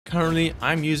Currently,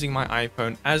 I'm using my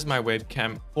iPhone as my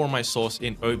webcam for my source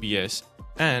in OBS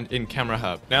and in Camera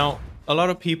Hub. Now, a lot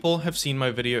of people have seen my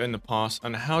video in the past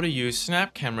on how to use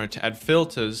Snap Camera to add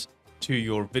filters to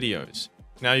your videos.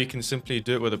 Now you can simply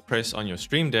do it with a press on your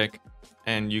Stream Deck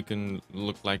and you can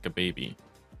look like a baby,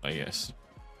 I guess,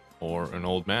 or an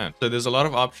old man. So there's a lot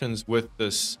of options with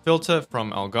this filter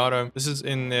from Elgato. This is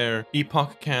in their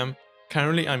epoccam.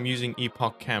 Currently, I'm using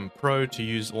epoccam Pro to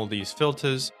use all these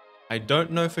filters. I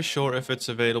don't know for sure if it's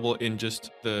available in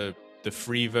just the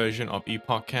free version of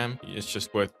epoccam. It's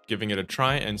just worth giving it a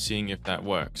try and seeing if that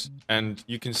works. And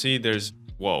you can see there's,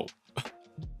 whoa.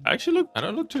 Actually, I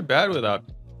don't look too bad without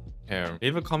hair.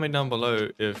 Leave a comment down below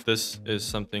if this is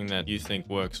something that you think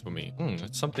works for me.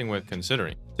 It's something worth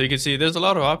considering. So you can see there's a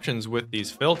lot of options with these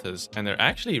filters and they're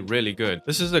actually really good.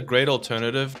 This is a great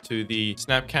alternative to the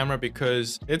Snap Camera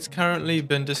because it's currently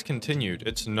been discontinued.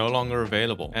 It's no longer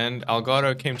available and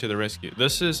Elgato came to the rescue.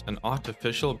 This is an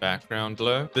artificial background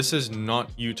blur. This is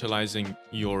not utilizing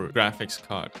your graphics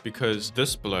card because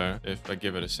this blur, if I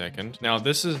give it a second, now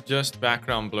this is just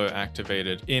background blur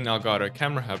activated in Elgato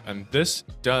Camera Hub, and this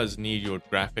does need your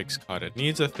graphics card. It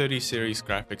needs a 30 series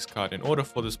graphics card in order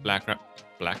for this background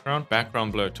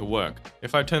blur to work.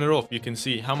 If I turn it off, you can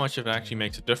see how much it actually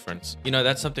makes a difference. You know,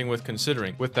 that's something worth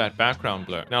considering with that background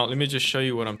blur. Now, let me just show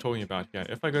you what I'm talking about here.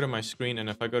 If I go to my screen and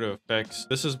if I go to effects,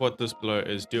 this is what this blur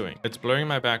is doing. It's blurring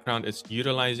my background. It's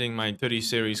utilizing my 30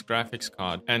 series graphics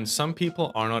card, and some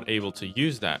people are not able to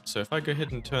use that. So if I go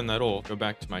ahead and turn that off, go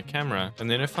back to my camera, and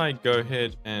then if I go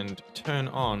ahead and turn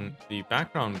on the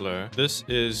background blur, this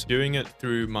is doing it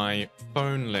through my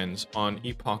phone lens on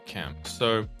epoccam.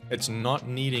 So it's not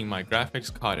needing my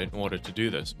graphics card in order to do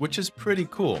this, which is pretty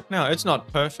cool. Now, it's not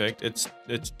perfect. It's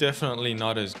definitely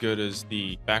not as good as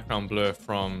the background blur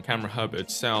from Camera Hub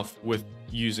itself with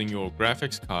using your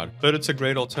graphics card, but it's a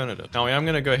great alternative. Now I am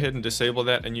going to go ahead and disable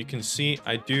that, and you can see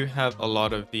I do have a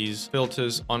lot of these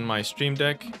filters on my Stream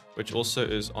Deck, which also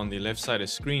is on the left side of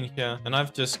screen here, and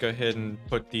I've just go ahead and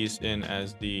put these in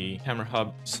as the Camera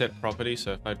Hub set property.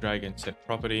 So if I drag in set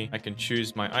property, I can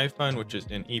choose my iPhone, which is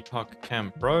in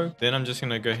epoccam Pro. Then I'm just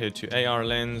going to go ahead to AR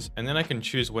lens, and then I can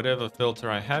choose whatever filter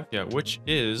I have here, which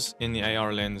is in the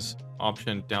AR lens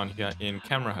option down here in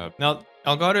Camera Hub. Now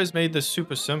Elgato has made this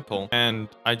super simple, and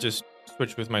I just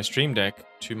switch with my Stream Deck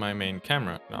to my main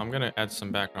camera. Now I'm going to add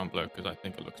some background blur because I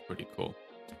think it looks pretty cool.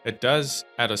 It does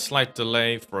add a slight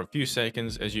delay for a few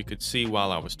seconds, as you could see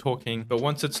while I was talking, but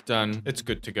once it's done, it's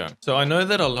good to go. So I know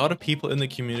that a lot of people in the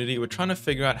community were trying to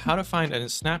figure out how to find a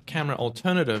Snap Camera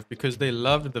alternative because they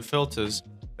loved the filters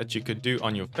that you could do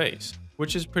on your face,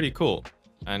 which is pretty cool.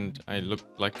 And I look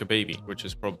like a baby, which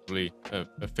is probably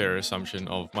a fair assumption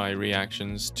of my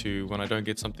reactions to when I don't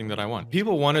get something that I want.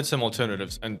 People wanted some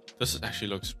alternatives, and this actually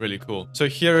looks really cool. So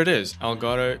here it is.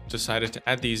 Elgato decided to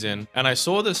add these in, and I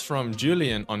saw this from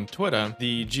Julian on Twitter,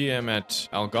 the GM at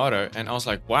Elgato, and I was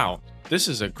like, wow, this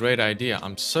is a great idea.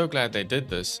 I'm so glad they did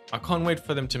this. I can't wait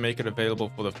for them to make it available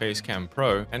for the Facecam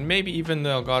Pro and maybe even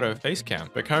the Elgato Facecam.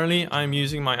 But currently I'm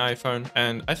using my iPhone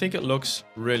and I think it looks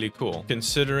really cool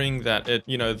considering that it,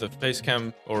 you know, the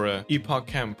Facecam or a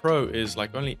epoccam Pro is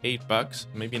like only $8,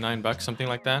 maybe $9, something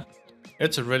like that.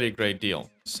 It's a really great deal.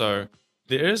 So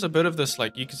there is a bit of this,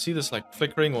 like, you can see this like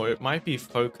flickering, or it might be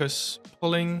focus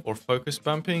pulling or focus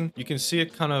bumping. You can see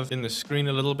it kind of in the screen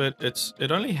a little bit.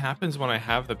 It only happens when I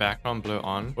have the background blur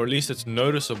on, or at least it's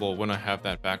noticeable when I have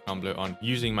that background blur on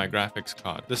using my graphics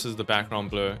card. This is the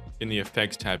background blur in the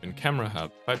effects tab in Camera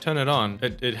Hub. If I turn it on,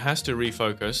 it has to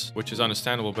refocus, which is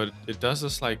understandable, but it does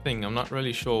this like thing. I'm not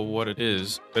really sure what it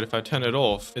is, but if I turn it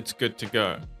off, it's good to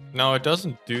go. Now, it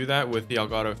doesn't do that with the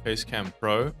Elgato Facecam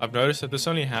Pro. I've noticed that this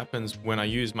only happens when I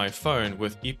use my phone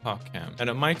with epoccam. And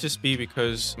it might just be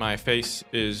because my face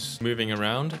is moving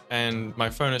around and my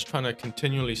phone is trying to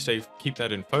continually keep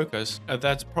that in focus.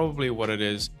 That's probably what it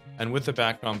is. And with the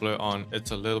background blur on,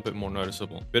 it's a little bit more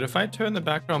noticeable. But if I turn the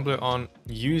background blur on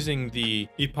using the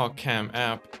epoccam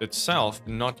app itself,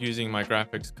 not using my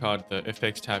graphics card, the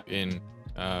effects tab in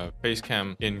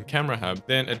Facecam in Camera Hub,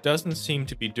 then it doesn't seem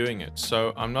to be doing it.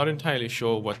 So I'm not entirely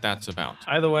sure what that's about.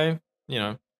 Either way, you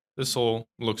know, this all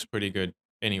looks pretty good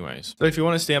anyways. So if you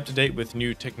want to stay up to date with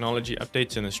new technology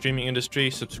updates in the streaming industry,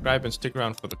 subscribe and stick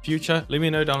around for the future. Let me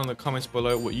know down in the comments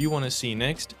below what you want to see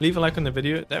next. Leave a like on the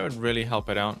video. That would really help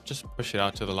it out. Just push it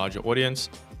out to the larger audience.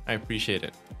 I appreciate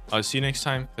it. I'll see you next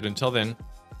time, but until then,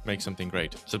 make something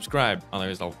great. Subscribe,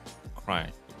 otherwise I'll cry.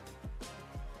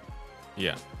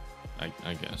 Yeah.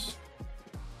 I guess.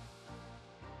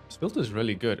 This filter is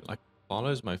really good. It like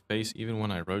follows my face even when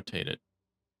I rotate it.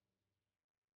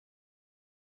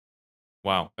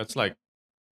 Wow, that's like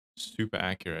super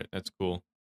accurate. That's cool.